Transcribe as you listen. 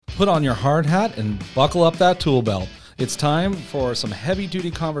Put on your hard hat and buckle up that tool belt. It's time for some heavy-duty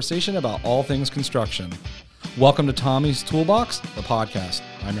conversation about all things construction. Welcome to Tommy's Toolbox, the podcast.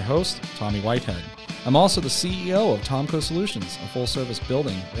 I'm your host, Tommy Whitehead. I'm also the CEO of Tomco Solutions, a full-service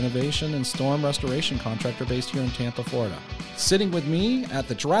building, renovation, and storm restoration contractor based here in Tampa, Florida. Sitting with me at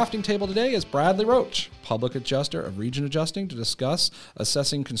the drafting table today is Bradley Roach, public adjuster of Region Adjusting, to discuss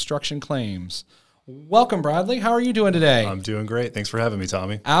assessing construction claims. Welcome, Bradley. How are you doing today? I'm doing great. Thanks for having me,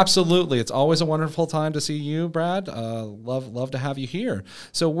 Tommy. Absolutely. It's always a wonderful time to see you, Brad. Love to have you here.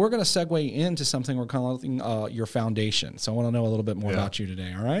 So we're going to segue into something we're calling your foundation. So I want to know a little bit more about you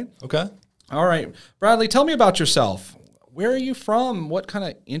today, all right? Okay. All right. Bradley, tell me about yourself. Where are you from? What kind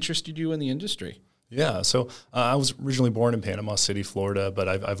of interested you in the industry? Yeah, so I was originally born in Panama City, Florida, but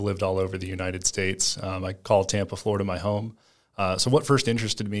I've lived all over the United States. I call Tampa, Florida my home. So what first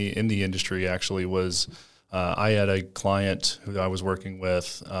interested me in the industry actually was I had a client who I was working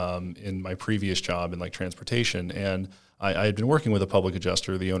with in my previous job in like transportation, and I had been working with a public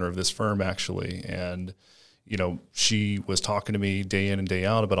adjuster, the owner of this firm actually, and you know, she was talking to me day in and day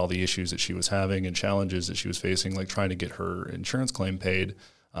out about all the issues that she was having and challenges that she was facing, like trying to get her insurance claim paid.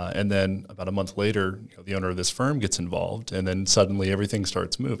 And then about a month later, you know, the owner of this firm gets involved, and then suddenly everything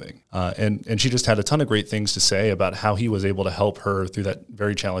starts moving. And she just had a ton of great things to say about how he was able to help her through that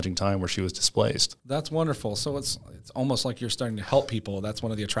very challenging time where she was displaced. That's wonderful. So it's almost like you're starting to help people. That's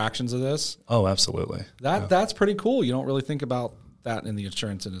one of the attractions of this. Oh, absolutely. That's pretty cool. You don't really think about that in the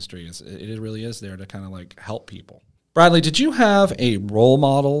insurance industry. It really is there to kind of like help people. Bradley, did you have a role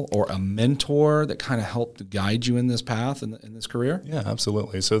model or a mentor that kind of helped guide you in this path in this career? Yeah,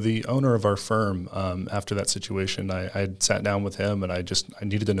 absolutely. So the owner of our firm, after that situation, I sat down with him and I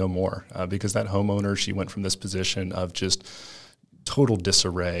needed to know more because that homeowner, she went from this position of just total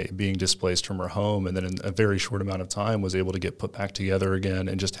disarray, being displaced from her home, and then in a very short amount of time was able to get put back together again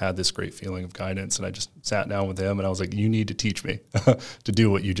and just had this great feeling of guidance. And I just sat down with him and I was like, you need to teach me to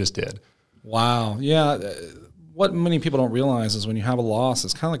do what you just did. Wow. Yeah. What many people don't realize is when you have a loss,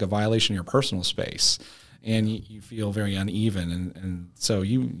 it's kind of like a violation of your personal space, and you feel very uneven, and so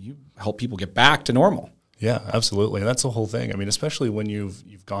you help people get back to normal. Yeah, absolutely, and that's the whole thing. I mean, especially when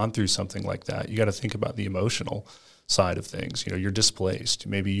you've gone through something like that, you got to think about the emotional side of things. You know, you're displaced.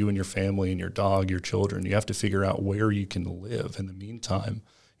 Maybe you and your family and your dog, your children. You have to figure out where you can live in the meantime.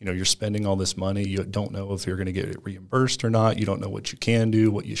 You know, you're spending all this money. You don't know if you're going to get it reimbursed or not. You don't know what you can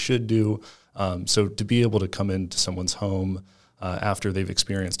do, what you should do. So to be able to come into someone's home after they've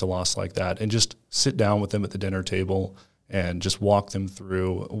experienced a loss like that and just sit down with them at the dinner table and just walk them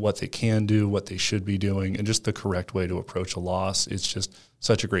through what they can do, what they should be doing, and just the correct way to approach a loss, it's just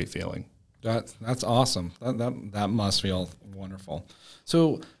such a great feeling. That's awesome. That must feel wonderful.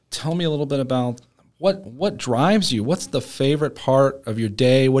 So tell me a little bit about what drives you. What's the favorite part of your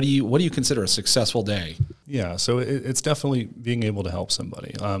day? What do you consider a successful day? Yeah, so it's definitely being able to help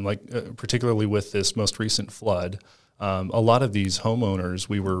somebody. Particularly with this most recent flood, a lot of these homeowners,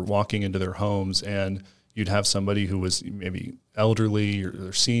 we were walking into their homes and you'd have somebody who was maybe elderly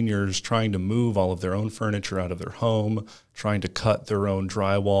or seniors trying to move all of their own furniture out of their home, trying to cut their own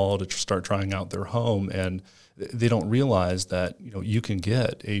drywall to start trying out their home, and they don't realize that, you know, you can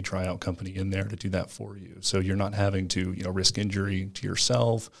get a tryout company in there to do that for you. So you're not having to, you know, risk injury to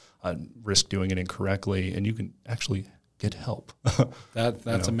yourself, risk doing it incorrectly, and you can actually get help.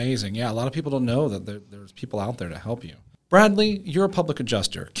 That's amazing. Yeah, a lot of people don't know that there's people out there to help you. Bradley, you're a public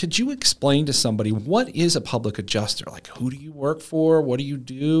adjuster. Could you explain to somebody what is a public adjuster? Like, who do you work for? What do you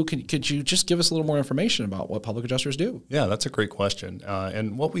do? Could you just give us a little more information about what public adjusters do? Yeah, that's a great question.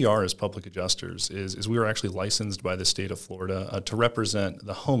 And what we are as public adjusters is we are actually licensed by the state of Florida to represent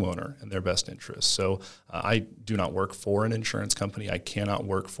the homeowner in their best interests. So I do not work for an insurance company. I cannot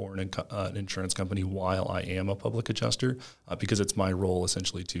work for an insurance company while I am a public adjuster because it's my role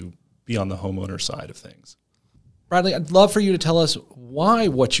essentially to be on the homeowner side of things. Bradley, I'd love for you to tell us why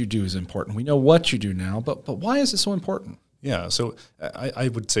what you do is important. We know what you do now, but why is it so important? Yeah, so I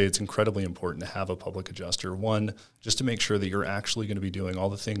would say it's incredibly important to have a public adjuster. One, just to make sure that you're actually going to be doing all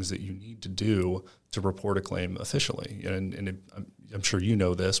the things that you need to do to report a claim officially. And I'm sure you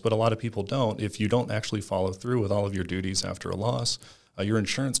know this, but a lot of people don't. If you don't actually follow through with all of your duties after a loss, your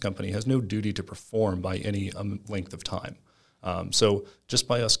insurance company has no duty to perform by any length of time. So just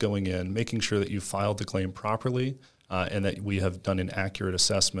by us going in, making sure that you filed the claim properly and that we have done an accurate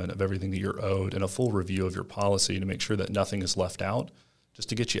assessment of everything that you're owed and a full review of your policy to make sure that nothing is left out, just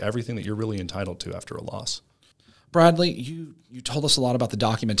to get you everything that you're really entitled to after a loss. Bradley, you told us a lot about the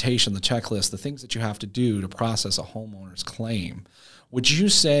documentation, the checklist, the things that you have to do to process a homeowner's claim. Would you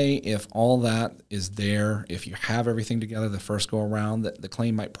say if all that is there, if you have everything together the first go around, that the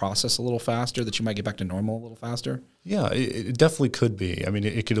claim might process a little faster, that you might get back to normal a little faster? Yeah, it definitely could be. I mean,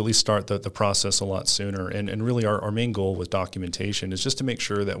 it could at least start the process a lot sooner. And really our main goal with documentation is just to make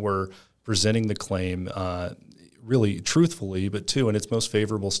sure that we're presenting the claim really truthfully, but too in its most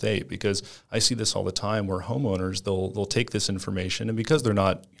favorable state, because I see this all the time where homeowners, they'll take this information, and because they're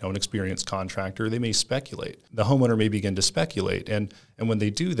not an experienced contractor, they may speculate. The homeowner may begin to speculate, and when they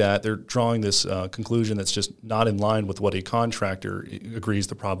do that, they're drawing this conclusion that's just not in line with what a contractor agrees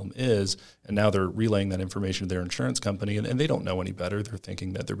the problem is, and now they're relaying that information to their insurance company, and they don't know any better. They're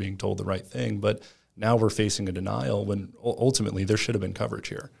thinking that they're being told the right thing, but now we're facing a denial when ultimately there should have been coverage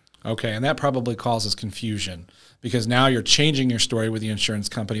here. Okay, and that probably causes confusion because now you're changing your story with the insurance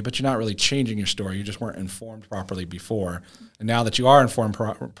company, but you're not really changing your story. You just weren't informed properly before. And now that you are informed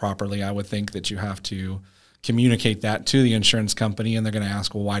properly, I would think that you have to communicate that to the insurance company, and they're going to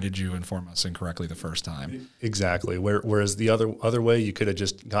ask, well, why did you inform us incorrectly the first time? Exactly. Whereas the other way, you could have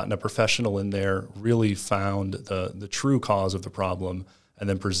just gotten a professional in there, really found the true cause of the problem, and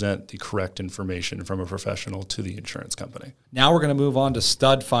then present the correct information from a professional to the insurance company. Now we're going to move on to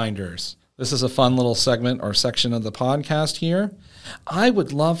stud finders. This is a fun little segment or section of the podcast here. I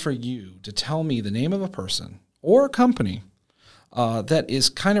would love for you to tell me the name of a person or a company that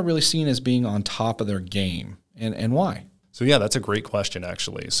is kind of really seen as being on top of their game, and why. So yeah, that's a great question,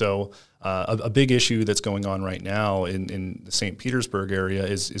 actually. So a big issue that's going on right now in the St. Petersburg area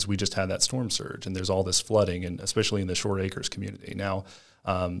is we just had that storm surge, and there's all this flooding, and especially in the Short Acres community. Now,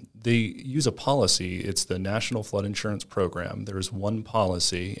 they use a policy. It's the National Flood Insurance Program. There's one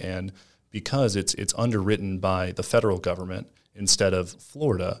policy, and because it's underwritten by the federal government instead of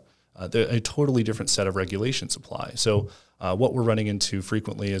Florida, a totally different set of regulations apply. So what we're running into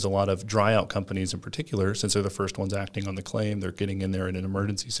frequently is a lot of dry out companies in particular, since they're the first ones acting on the claim, they're getting in there in an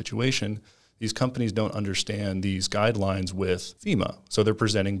emergency situation. These companies don't understand these guidelines with FEMA, so they're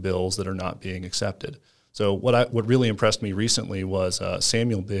presenting bills that are not being accepted. So what really impressed me recently was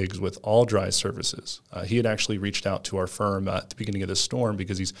Samuel Biggs with All Dry Services. He had actually reached out to our firm at the beginning of this storm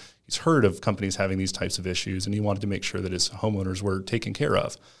because he's heard of companies having these types of issues, and he wanted to make sure that his homeowners were taken care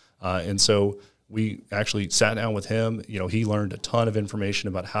of. And so we actually sat down with him. He learned a ton of information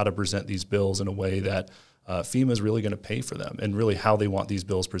about how to present these bills in a way that FEMA is really going to pay for them, and really how they want these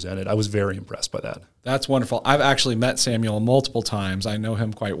bills presented. I was very impressed by that. That's wonderful. I've actually met Samuel multiple times. I know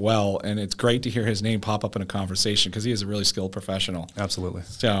him quite well, and it's great to hear his name pop up in a conversation because he is a really skilled professional. Absolutely.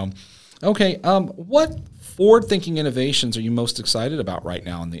 So, okay, what forward-thinking innovations are you most excited about right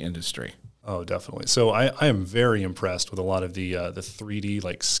now in the industry? Oh, definitely. So I am very impressed with a lot of the 3D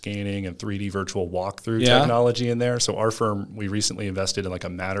like scanning and 3D virtual walkthrough technology in there. So our firm, we recently invested in like a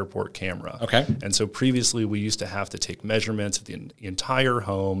Matterport camera. Okay. And so previously we used to have to take measurements of the entire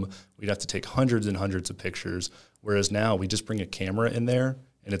home. We'd have to take hundreds and hundreds of pictures. Whereas now we just bring a camera in there,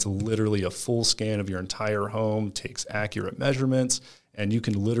 and it's literally a full scan of your entire home, takes accurate measurements, and you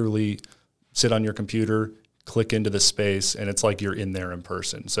can literally sit on your computer, click into the space, and it's like you're in there in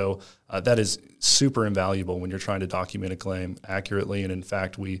person. So that is super invaluable when you're trying to document a claim accurately. And in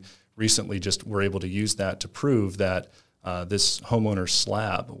fact, we recently just were able to use that to prove that this homeowner's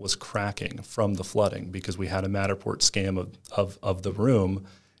slab was cracking from the flooding because we had a Matterport scan of the room,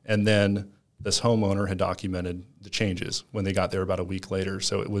 and then this homeowner had documented the changes when they got there about a week later.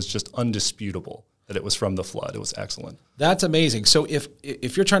 So it was just undisputable that it was from the flood. It was excellent. That's amazing. So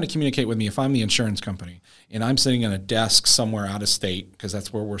if you're trying to communicate with me, if I'm the insurance company and I'm sitting at a desk somewhere out of state, because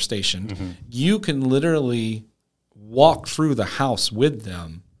that's where we're stationed, you can literally walk through the house with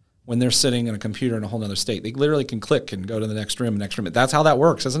them when they're sitting in a computer in a whole other state. They literally can click and go to the next room. That's how that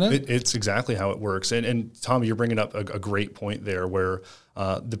works, isn't it? It's exactly how it works. And Tommy, you're bringing up a great point there where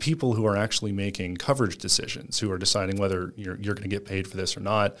the people who are actually making coverage decisions, who are deciding whether you're going to get paid for this or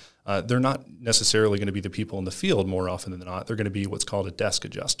not, they're not necessarily going to be the people in the field more often than not. They're going to be what's called a desk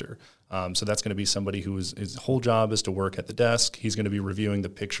adjuster. So that's going to be somebody his whole job is to work at the desk. He's going to be reviewing the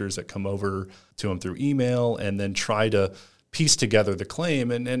pictures that come over to him through email and then try to piece together the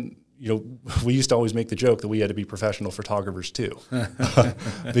claim. And we used to always make the joke that we had to be professional photographers too,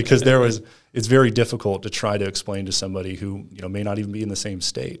 because it's very difficult to try to explain to somebody who may not even be in the same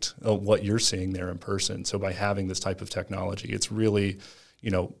state what you're seeing there in person. So by having this type of technology, it's really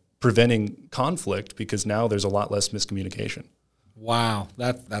preventing conflict because now there's a lot less miscommunication. Wow,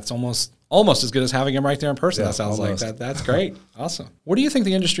 that's almost almost as good as having him right there in person. Yeah, That sounds almost. like that. That's great. Awesome. Where do you think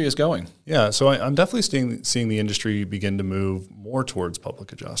the industry is going? Yeah, so I'm definitely seeing the industry begin to move more towards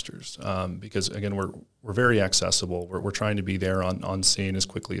public adjusters because, again, we're very accessible. We're trying to be there on scene as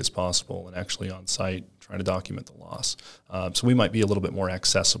quickly as possible and actually on site trying to document the loss. So we might be a little bit more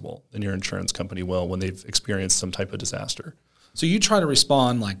accessible than your insurance company will when they've experienced some type of disaster. So you try to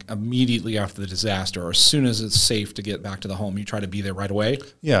respond like immediately after the disaster, or as soon as it's safe to get back to the home, you try to be there right away?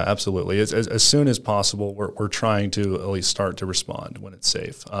 Yeah, absolutely. As soon as possible, we're trying to at least start to respond when it's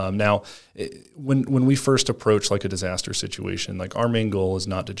safe. Now, when we first approach like a disaster situation, like our main goal is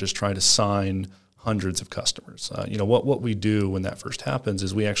not to just try to sign hundreds of customers. What we do when that first happens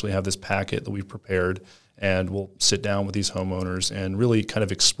is we actually have this packet that we've prepared, and we'll sit down with these homeowners and really kind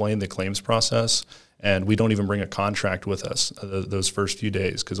of explain the claims process. And we don't even bring a contract with us those first few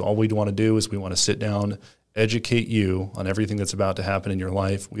days, because all we'd want to do is we want to sit down, educate you on everything that's about to happen in your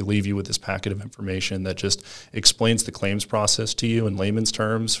life. We leave you with this packet of information that just explains the claims process to you in layman's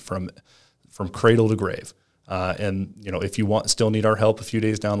terms from cradle to grave. And if you still need our help a few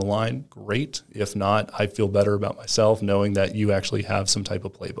days down the line, great. If not, I feel better about myself knowing that you actually have some type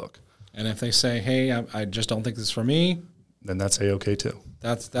of playbook. And if they say, hey, I just don't think this is for me, then that's A-okay too.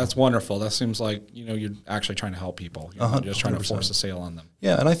 That's wonderful. That seems like, you're actually trying to help people. You're not just trying to force a sale on them.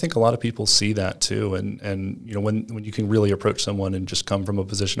 Yeah, and I think a lot of people see that too. And when you can really approach someone and just come from a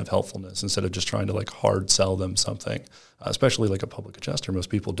position of helpfulness instead of just trying to like hard sell them something, especially like a public adjuster,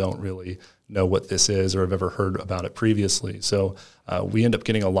 most people don't really know what this is or have ever heard about it previously. So we end up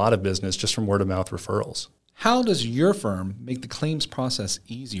getting a lot of business just from word of mouth referrals. How does your firm make the claims process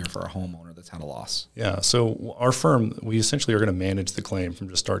easier for a homeowner that's had a loss? Yeah, so our firm, we essentially are going to manage the claim from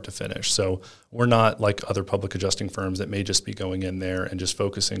just start to finish. So we're not like other public adjusting firms that may just be going in there and just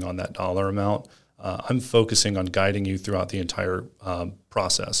focusing on that dollar amount. I'm focusing on guiding you throughout the entire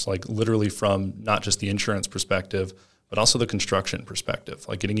process, like literally from not just the insurance perspective, but also the construction perspective,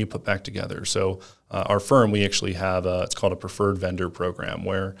 like getting you put back together. So our firm, we actually have it's called a preferred vendor program,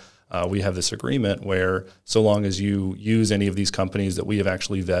 where we have this agreement where so long as you use any of these companies that we have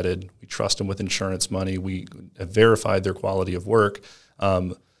actually vetted, we trust them with insurance money, we have verified their quality of work,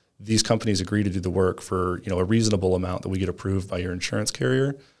 these companies agree to do the work for a reasonable amount that we get approved by your insurance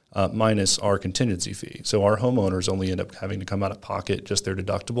carrier, minus our contingency fee. So our homeowners only end up having to come out of pocket just their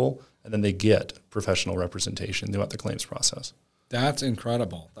deductible, and then they get professional representation throughout the claims process. That's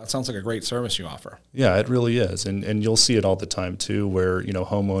incredible. That sounds like a great service you offer. Yeah, it really is. And you'll see it all the time too, where,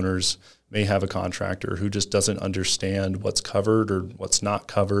 homeowners may have a contractor who just doesn't understand what's covered or what's not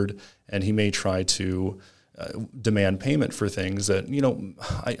covered. And he may try to demand payment for things that,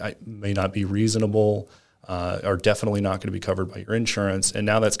 I may not be reasonable, are definitely not going to be covered by your insurance. And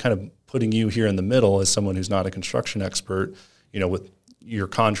now that's kind of putting you here in the middle as someone who's not a construction expert, with your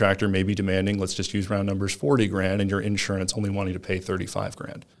contractor may be demanding, let's just use round numbers, 40 grand, and your insurance only wanting to pay 35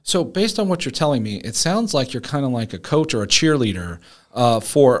 grand. So based on what you're telling me, it sounds like you're kind of like a coach or a cheerleader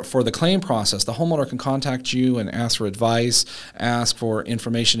for the claim process. The homeowner can contact you and ask for advice, ask for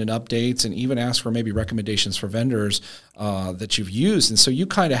information and updates, and even ask for maybe recommendations for vendors that you've used. And so you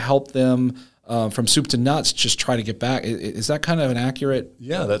kind of help them from soup to nuts, just try to get back. Is that kind of an accurate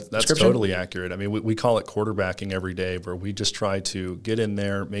that's description? Totally accurate. I mean, we call it quarterbacking every day, where we just try to get in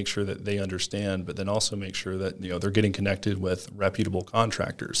there, make sure that they understand, but then also make sure that they're getting connected with reputable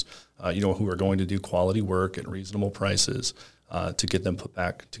contractors, who are going to do quality work at reasonable prices to get them put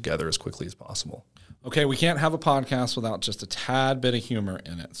back together as quickly as possible. Okay, we can't have a podcast without just a tad bit of humor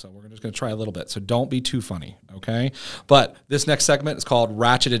in it, so we're just going to try a little bit. So don't be too funny, okay? But this next segment is called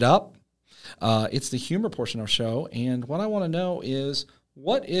Ratchet It Up. It's the humor portion of our show, and what I want to know is,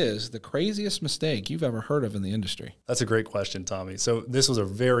 what is the craziest mistake you've ever heard of in the industry? That's a great question, Tommy. So this was a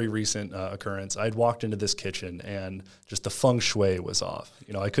very recent occurrence. I'd walked into this kitchen, and just the feng shui was off.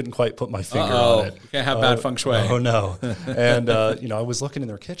 I couldn't quite put my finger on it. You can't have bad feng shui. Oh, no. And, I was looking in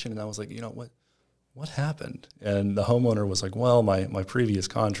their kitchen, and I was like, what happened? And the homeowner was like, well, my previous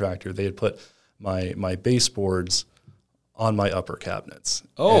contractor, they had put my baseboards on my upper cabinets.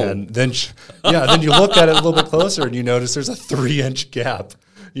 Oh. And then, then you look at it a little bit closer and you notice there's a 3-inch gap,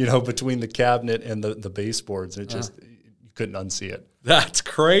 between the cabinet and the baseboards. And it just, you couldn't unsee it. That's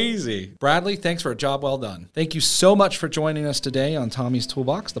crazy. Bradley, thanks for a job well done. Thank you so much for joining us today on Tommy's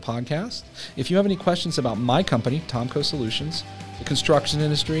Toolbox, the podcast. If you have any questions about my company, Tomco Solutions, the construction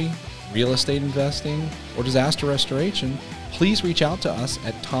industry, real estate investing, or disaster restoration, please reach out to us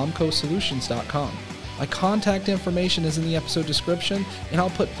at tomcosolutions.com. My contact information is in the episode description, and I'll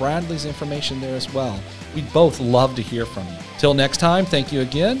put Bradley's information there as well. We'd both love to hear from you. Till next time, thank you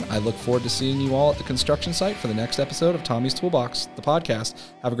again. I look forward to seeing you all at the construction site for the next episode of Tommy's Toolbox, the podcast.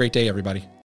 Have a great day, everybody.